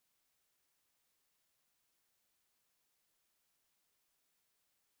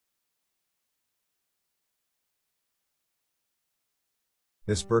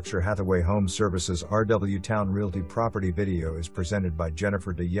This Berkshire Hathaway Home Services RW Towne Realty property video is presented by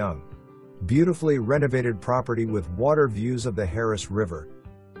Jennifer DeYoung. Beautifully renovated property with water views of the Harris River.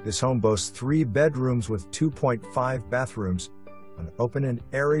 This home boasts 3 bedrooms with 2.5 bathrooms, an open and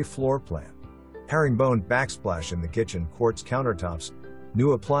airy floor plan, herringbone backsplash in the kitchen, quartz countertops,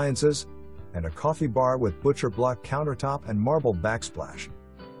 new appliances, and a coffee bar with butcher block countertop and marble backsplash.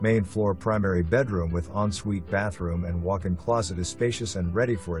 Main floor primary bedroom with ensuite bathroom and walk-in closet is spacious and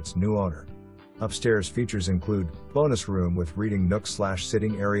ready for its new owner. Upstairs features include bonus room with reading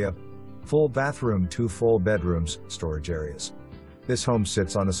nook/sitting area, full bathroom, 2 full bedrooms, storage areas. This home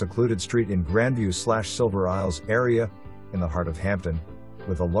sits on a secluded street in Grandview/Silver Isles area in the heart of Hampton,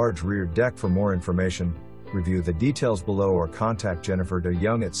 with a large rear deck. For more information, review the details below or contact Jennifer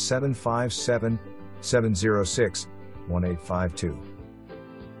DeYoung at 757-706-1852.